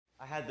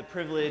I had the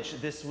privilege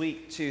this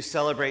week to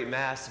celebrate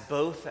Mass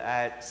both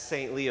at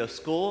St. Leo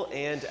School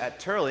and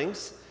at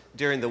Turlings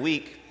during the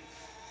week.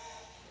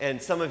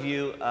 And some of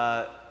you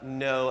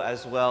know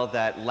as well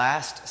that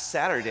last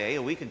Saturday,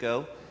 a week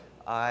ago,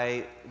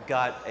 I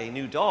got a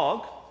new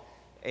dog.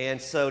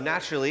 And so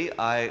naturally,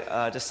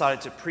 I decided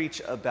to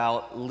preach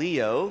about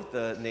Leo,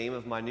 the name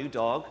of my new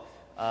dog,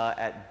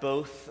 at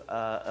both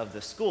of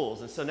the schools.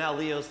 And so now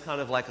Leo's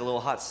kind of like a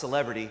little hot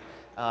celebrity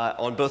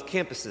on both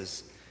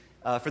campuses.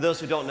 For those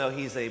who don't know,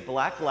 he's a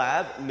black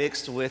lab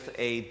mixed with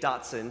a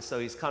Dachshund, so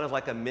he's kind of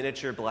like a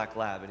miniature black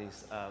lab, and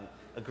he's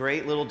a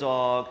great little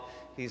dog.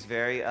 He's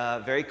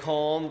very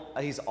calm.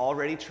 He's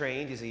already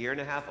trained. He's a year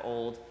and a half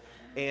old,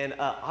 and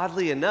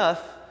oddly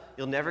enough,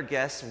 you'll never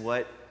guess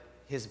what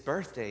his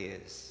birthday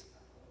is.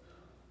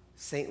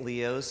 St.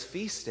 Leo's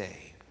feast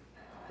day,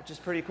 which is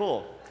pretty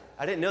cool.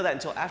 I didn't know that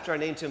until after I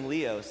named him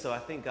Leo, so I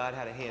think God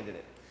had a hand in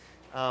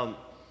it.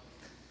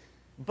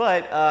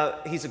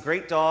 But he's a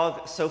great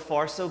dog. So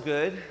far, so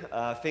good.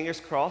 Fingers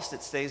crossed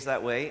it stays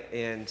that way.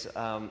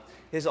 And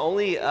his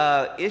only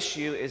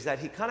issue is that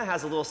he kind of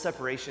has a little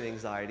separation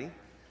anxiety.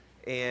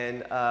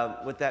 And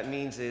what that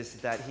means is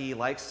that he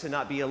likes to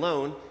not be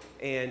alone.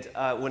 And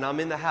when I'm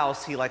in the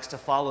house, he likes to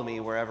follow me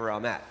wherever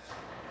I'm at.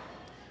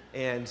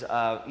 And,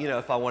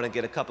 if I want to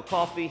get a cup of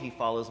coffee, he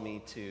follows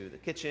me to the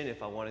kitchen.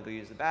 If I want to go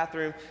use the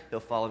bathroom, he'll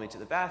follow me to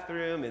the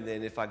bathroom. And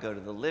then if I go to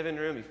the living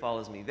room, he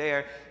follows me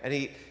there. And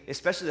he,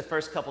 especially the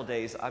first couple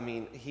days,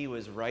 he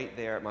was right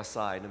there at my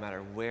side no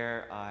matter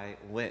where I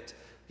went.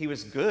 He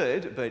was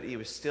good, but he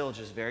was still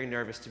just very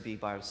nervous to be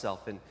by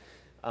himself. And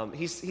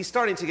he's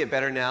starting to get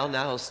better now.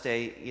 Now he'll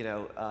stay,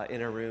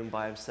 in a room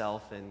by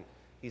himself. And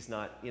he's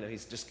not,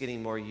 he's just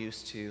getting more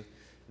used to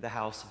the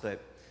house.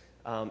 But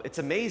it's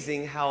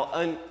amazing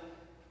how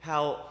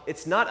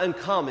it's not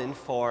uncommon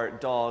for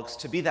dogs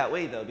to be that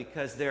way, though,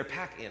 because they're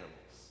pack animals.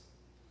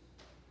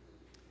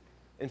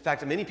 In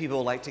fact, many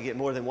people like to get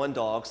more than one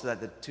dog so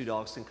that the two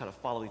dogs can kind of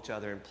follow each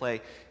other and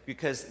play,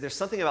 because there's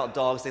something about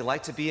dogs, they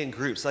like to be in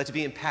groups, they like to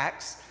be in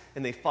packs,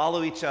 and they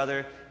follow each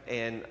other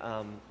and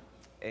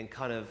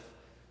kind of,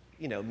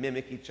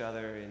 mimic each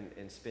other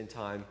and spend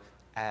time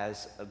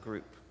as a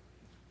group.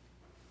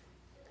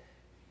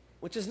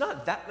 Which is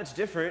not that much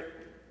different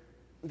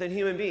than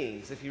human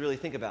beings, if you really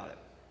think about it.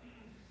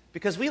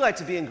 Because we like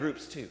to be in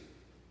groups too.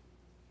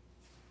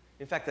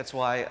 In fact, that's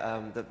why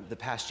the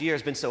past year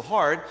has been so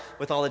hard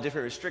with all the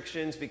different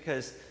restrictions,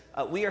 because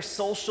we are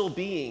social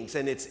beings,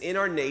 and it's in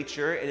our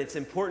nature, and it's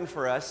important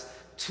for us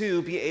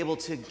to be able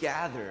to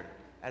gather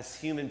as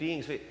human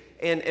beings.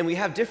 And we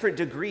have different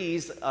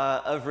degrees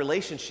of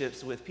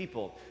relationships with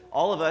people.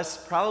 All of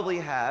us probably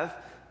have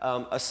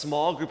a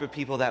small group of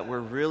people that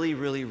we're really,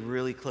 really,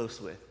 really close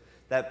with.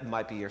 That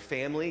might be your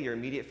family, your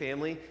immediate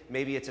family.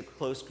 Maybe it's a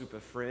close group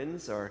of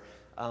friends,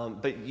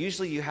 but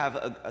usually you have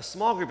a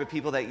small group of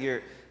people that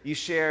you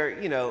share,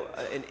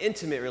 an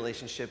intimate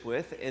relationship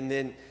with, and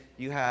then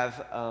you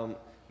have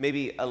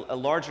maybe a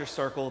larger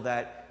circle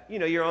that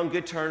you're on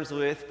good terms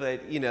with,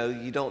 but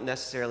you don't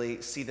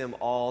necessarily see them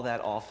all that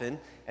often.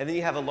 And then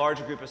you have a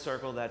larger group of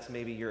circle that's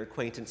maybe your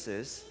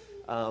acquaintances.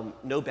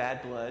 No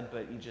bad blood,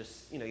 but you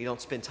just, you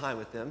don't spend time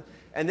with them.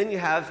 And then you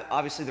have,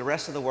 obviously, the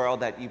rest of the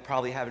world that you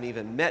probably haven't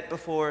even met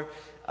before.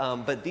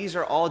 But these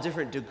are all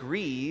different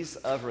degrees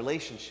of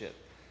relationship.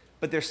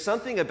 But there's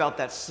something about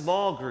that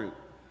small group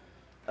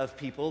of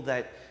people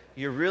that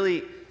you're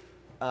really,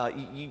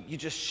 you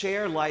just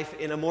share life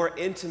in a more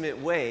intimate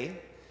way.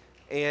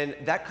 And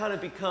that kind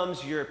of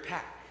becomes your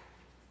pack.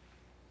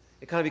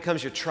 It kind of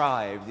becomes your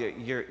tribe,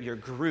 your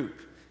group.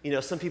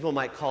 Some people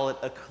might call it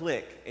a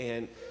clique,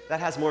 and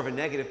that has more of a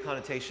negative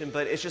connotation,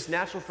 but it's just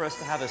natural for us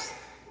to have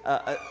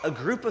a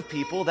group of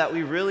people that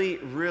we really,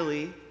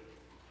 really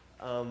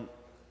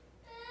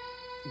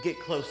get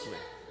close with.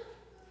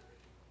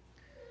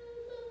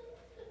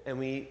 And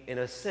we, in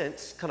a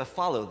sense, kind of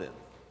follow them.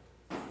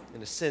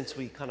 In a sense,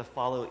 we kind of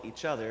follow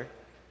each other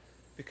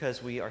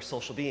because we are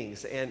social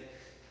beings. And,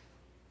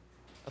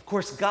 of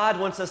course, God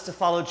wants us to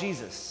follow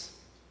Jesus,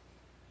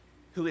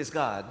 who is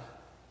God.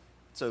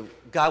 So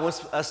God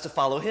wants us to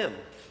follow him.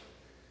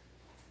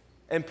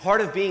 And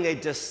part of being a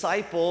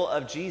disciple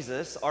of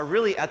Jesus, or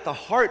really at the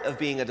heart of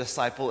being a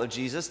disciple of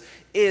Jesus,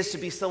 is to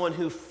be someone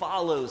who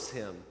follows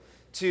him,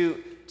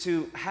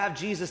 to have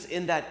Jesus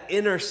in that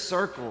inner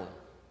circle,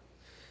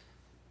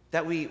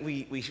 that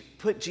we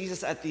put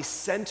Jesus at the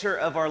center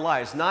of our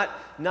lives, not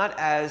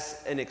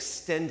as an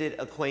extended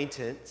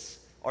acquaintance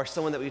or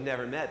someone that we've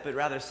never met, but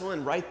rather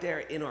someone right there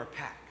in our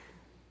pack,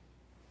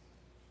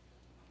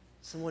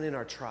 someone in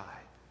our tribe.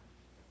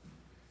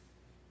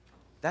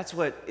 That's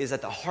what is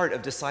at the heart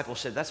of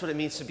discipleship. That's what it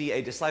means to be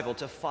a disciple,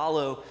 to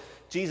follow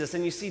Jesus.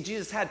 And you see,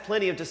 Jesus had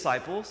plenty of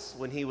disciples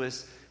when he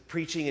was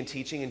preaching and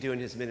teaching and doing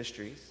his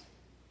ministries.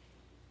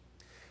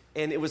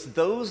 And it was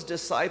those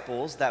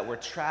disciples that were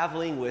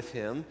traveling with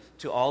him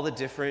to all the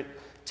different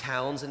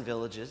towns and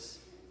villages,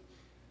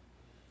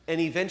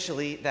 and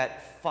eventually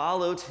that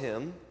followed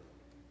him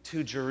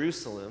to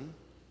Jerusalem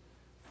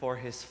for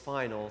his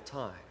final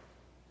time.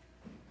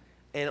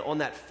 And on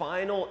that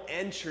final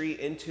entry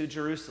into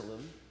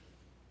Jerusalem,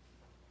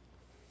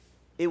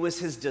 it was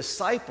his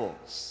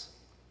disciples,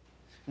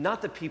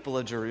 not the people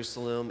of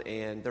Jerusalem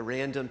and the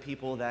random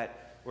people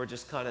that were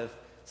just kind of,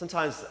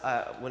 sometimes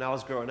when I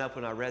was growing up,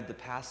 when I read the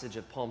passage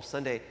of Palm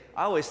Sunday,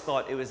 I always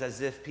thought it was as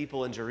if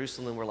people in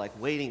Jerusalem were like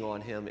waiting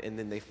on him, and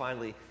then they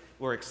finally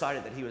were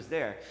excited that he was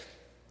there.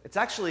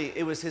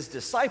 It was his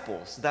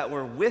disciples that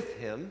were with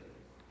him,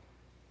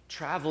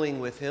 traveling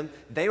with him.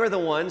 They were the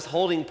ones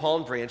holding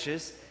palm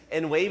branches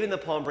and waving the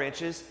palm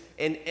branches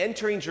and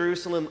entering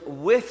Jerusalem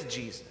with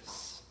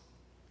Jesus.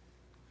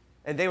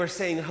 And they were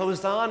saying,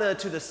 "Hosanna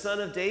to the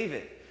Son of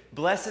David.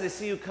 Blessed is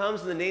he who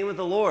comes in the name of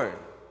the Lord."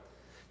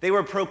 They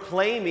were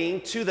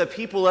proclaiming to the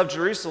people of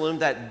Jerusalem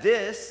that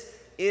this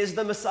is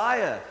the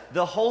Messiah,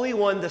 the Holy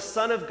One, the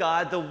Son of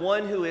God, the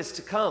one who is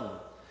to come,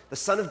 the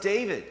Son of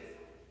David.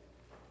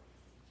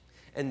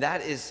 And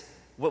that is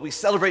what we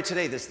celebrate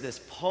today,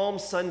 this Palm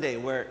Sunday,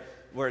 where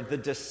the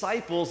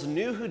disciples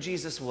knew who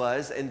Jesus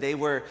was, and they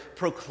were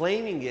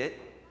proclaiming it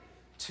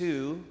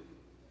to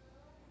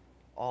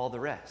all the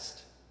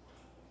rest.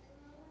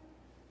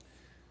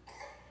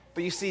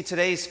 But you see,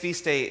 today's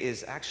feast day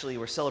is actually,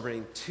 we're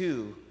celebrating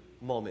two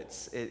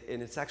moments, and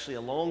it's actually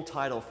a long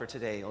title for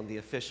today on the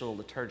official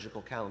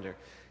liturgical calendar.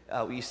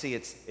 You see,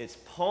 it's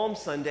Palm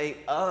Sunday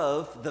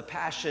of the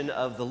Passion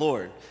of the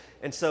Lord.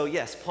 And so,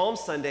 yes, Palm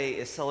Sunday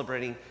is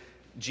celebrating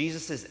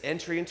Jesus'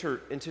 entry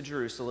into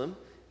Jerusalem,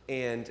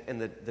 and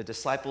the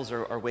disciples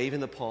are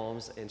waving the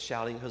palms and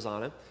shouting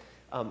Hosanna.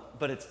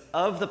 But it's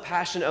of the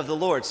Passion of the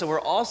Lord. So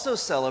we're also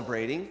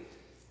celebrating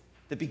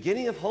the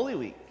beginning of Holy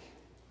Week.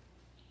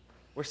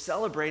 We're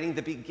celebrating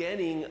the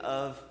beginning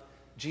of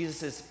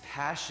Jesus'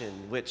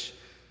 passion, which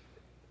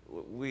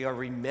we are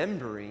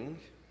remembering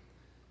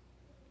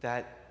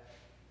that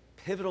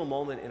pivotal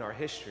moment in our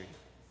history.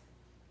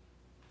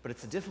 But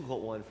it's a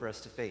difficult one for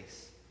us to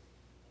face.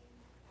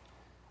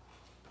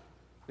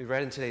 We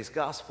read in today's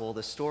gospel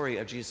the story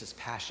of Jesus'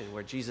 passion,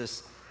 where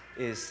Jesus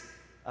is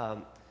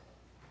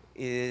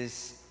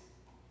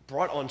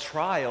brought on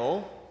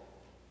trial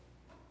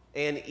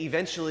and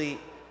eventually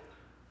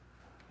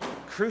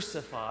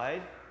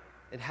crucified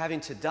and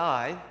having to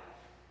die.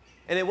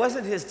 And it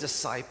wasn't his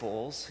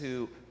disciples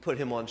who put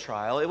him on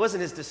trial. It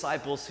wasn't his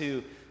disciples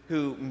who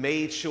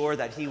made sure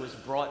that he was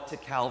brought to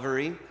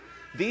Calvary.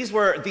 These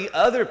were the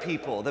other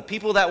people, the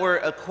people that were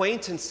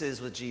acquaintances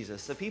with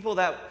Jesus, the people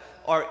that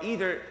are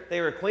either they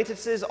were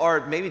acquaintances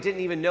or maybe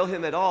didn't even know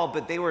him at all,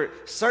 but they were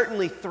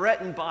certainly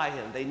threatened by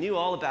him. They knew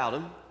all about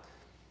him,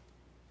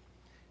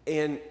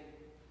 and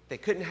they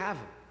couldn't have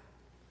him.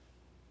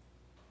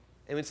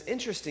 And it's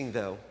interesting,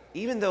 though,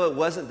 even though it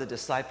wasn't the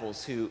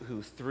disciples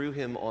who threw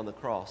him on the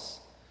cross,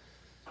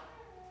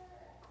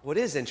 what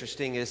is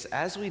interesting is,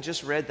 as we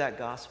just read that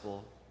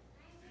gospel,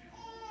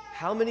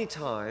 how many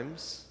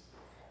times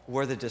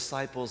were the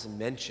disciples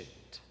mentioned?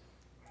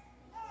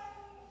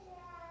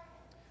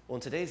 Well,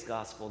 in today's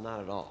gospel,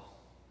 not at all.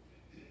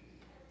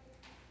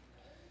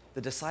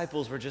 The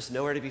disciples were just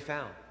nowhere to be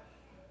found.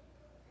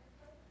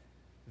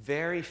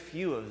 Very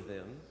few of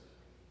them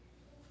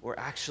were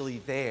actually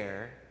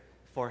there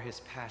for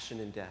his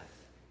passion and death.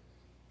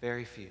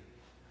 Very few.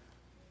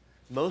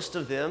 Most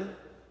of them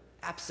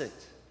absent.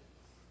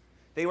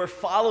 They were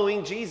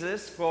following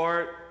Jesus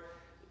for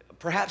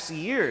perhaps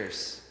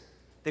years.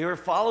 They were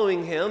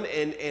following him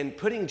and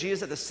putting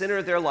Jesus at the center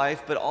of their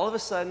life, but all of a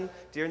sudden,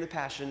 during the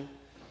passion,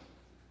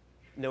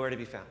 nowhere to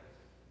be found.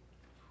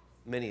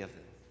 Many of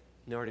them,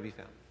 nowhere to be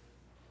found.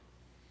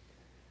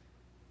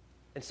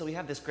 And so we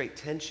have this great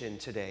tension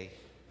today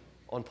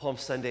on Palm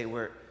Sunday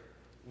where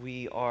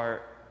we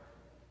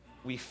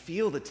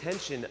feel the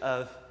tension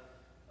of,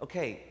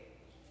 okay,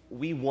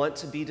 we want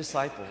to be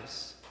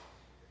disciples,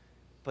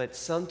 but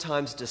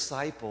sometimes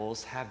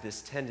disciples have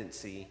this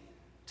tendency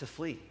to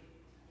flee,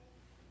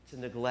 to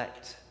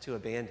neglect, to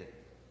abandon.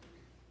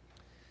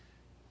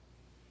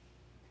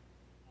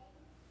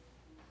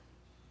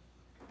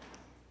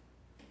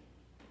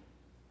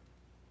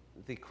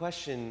 The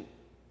question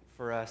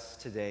for us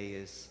today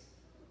is,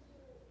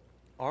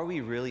 are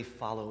we really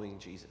following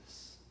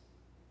Jesus?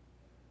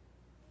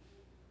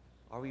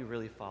 Are we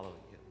really following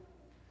him?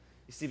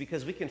 You see,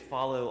 because we can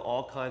follow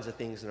all kinds of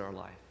things in our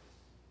life.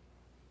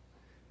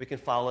 We can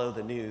follow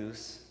the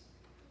news.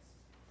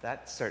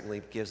 That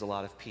certainly gives a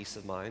lot of peace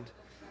of mind.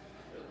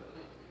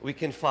 We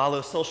can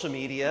follow social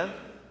media.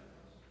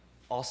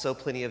 Also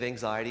plenty of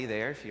anxiety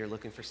there if you're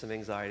looking for some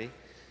anxiety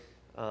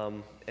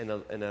and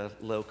a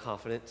low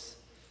confidence.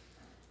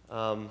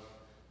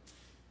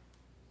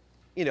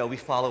 We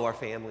follow our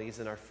families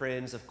and our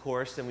friends, of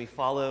course, and we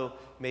follow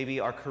maybe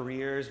our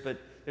careers, but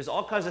there's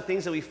all kinds of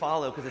things that we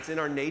follow because it's in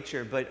our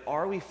nature. But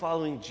are we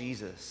following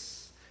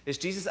Jesus? Is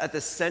Jesus at the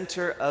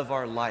center of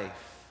our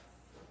life?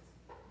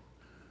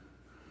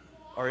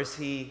 Or is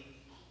he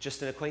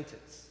just an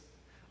acquaintance?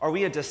 Are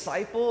we a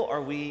disciple or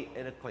are we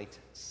an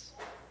acquaintance?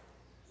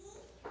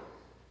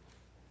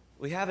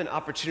 We have an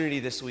opportunity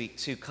this week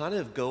to kind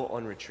of go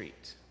on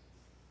retreat.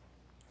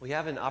 We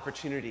have an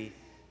opportunity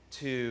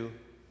to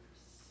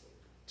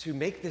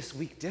make this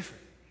week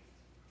different.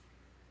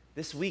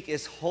 This week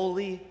is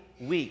Holy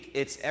Week.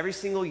 It's every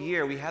single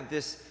year we have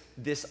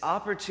this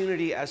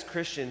opportunity as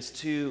Christians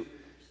to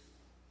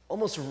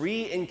almost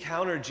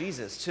re-encounter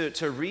Jesus,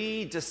 to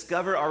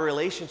rediscover our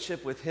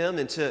relationship with him,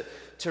 and to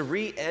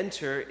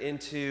re-enter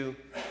into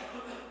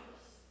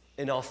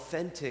an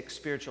authentic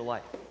spiritual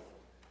life.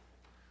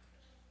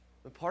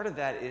 And part of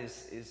that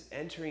is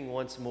entering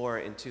once more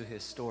into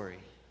his story.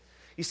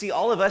 You see,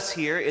 all of us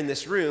here in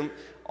this room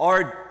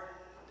are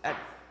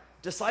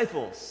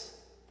disciples.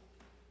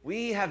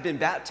 We have been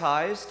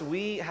baptized.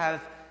 We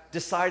have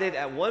decided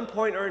at one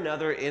point or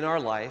another in our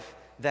life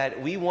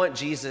that we want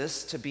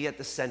Jesus to be at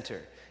the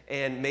center.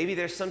 And maybe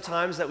there's some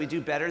times that we do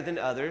better than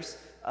others.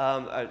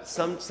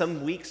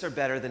 Some weeks are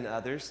better than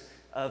others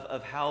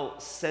of how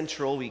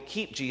central we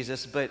keep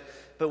Jesus, but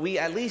we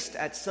at least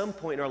at some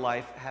point in our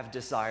life have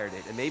desired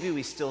it, and maybe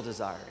we still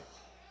desire it.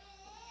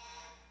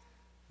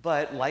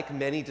 But like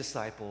many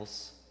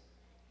disciples,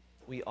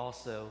 we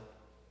also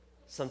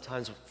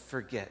sometimes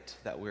forget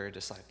that we're a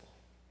disciple,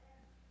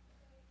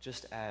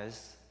 just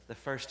as the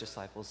first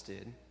disciples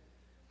did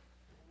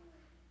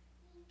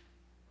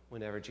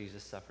whenever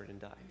Jesus suffered and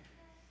died.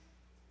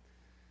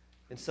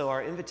 And so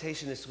our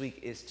invitation this week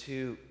is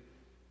to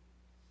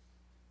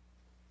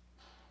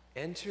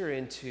enter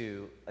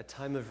into a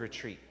time of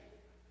retreat.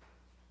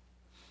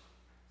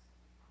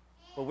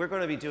 What we're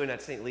going to be doing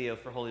at St. Leo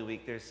for Holy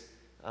Week, we're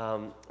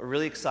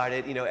really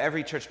excited. You know,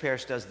 every church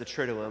parish does the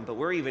Triduum, but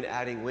we're even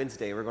adding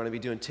Wednesday. We're going to be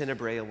doing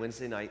Tenebrae on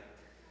Wednesday night.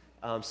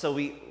 So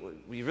we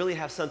really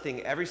have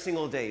something every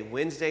single day,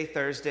 Wednesday,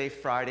 Thursday,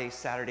 Friday,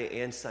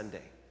 Saturday, and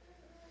Sunday.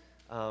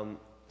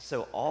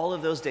 So all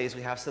of those days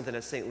we have something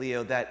at St.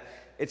 Leo that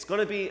it's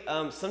going to be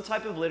some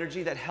type of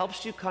liturgy that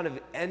helps you kind of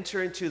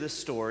enter into the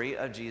story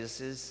of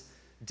Jesus'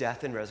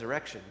 death and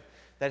resurrection,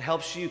 that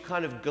helps you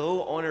kind of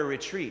go on a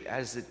retreat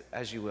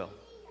as you will.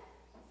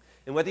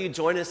 And whether you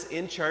join us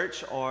in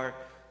church or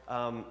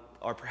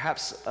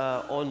perhaps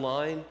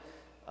online,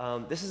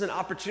 this is an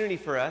opportunity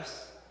for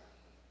us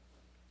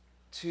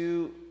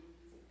to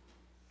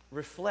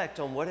reflect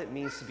on what it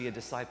means to be a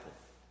disciple.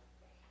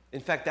 In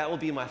fact, that will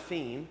be my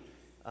theme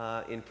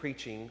in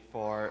preaching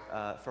for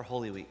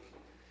Holy Week,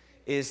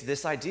 is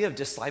this idea of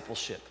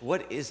discipleship.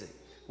 What is it?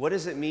 What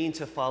does it mean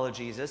to follow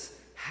Jesus?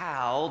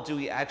 How do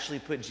we actually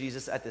put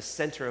Jesus at the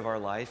center of our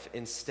life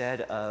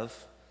instead of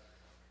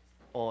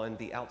on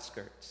the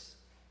outskirts?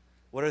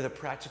 What are the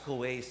practical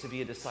ways to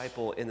be a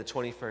disciple in the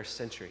 21st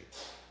century?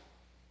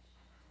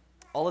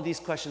 All of these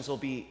questions we'll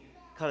be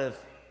kind of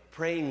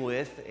praying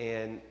with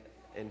and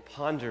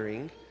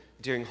pondering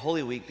during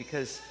Holy Week,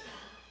 because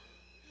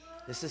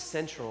this is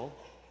central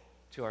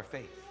to our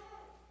faith.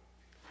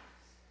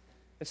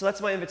 And so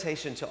that's my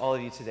invitation to all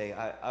of you today.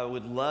 I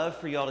would love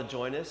for y'all to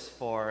join us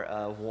for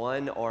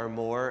one or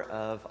more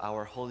of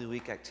our Holy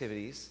Week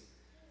activities.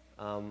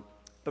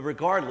 But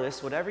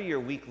regardless, whatever your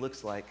week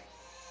looks like,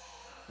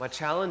 my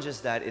challenge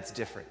is that it's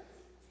different.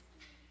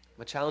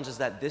 My challenge is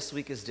that this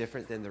week is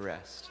different than the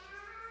rest.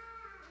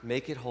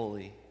 Make it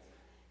holy.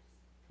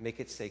 Make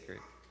it sacred.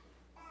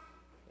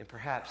 And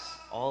perhaps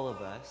all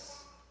of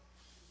us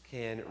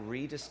can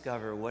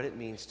rediscover what it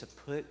means to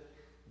put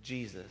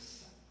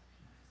Jesus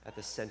at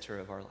the center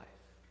of our life.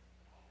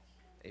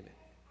 Amen.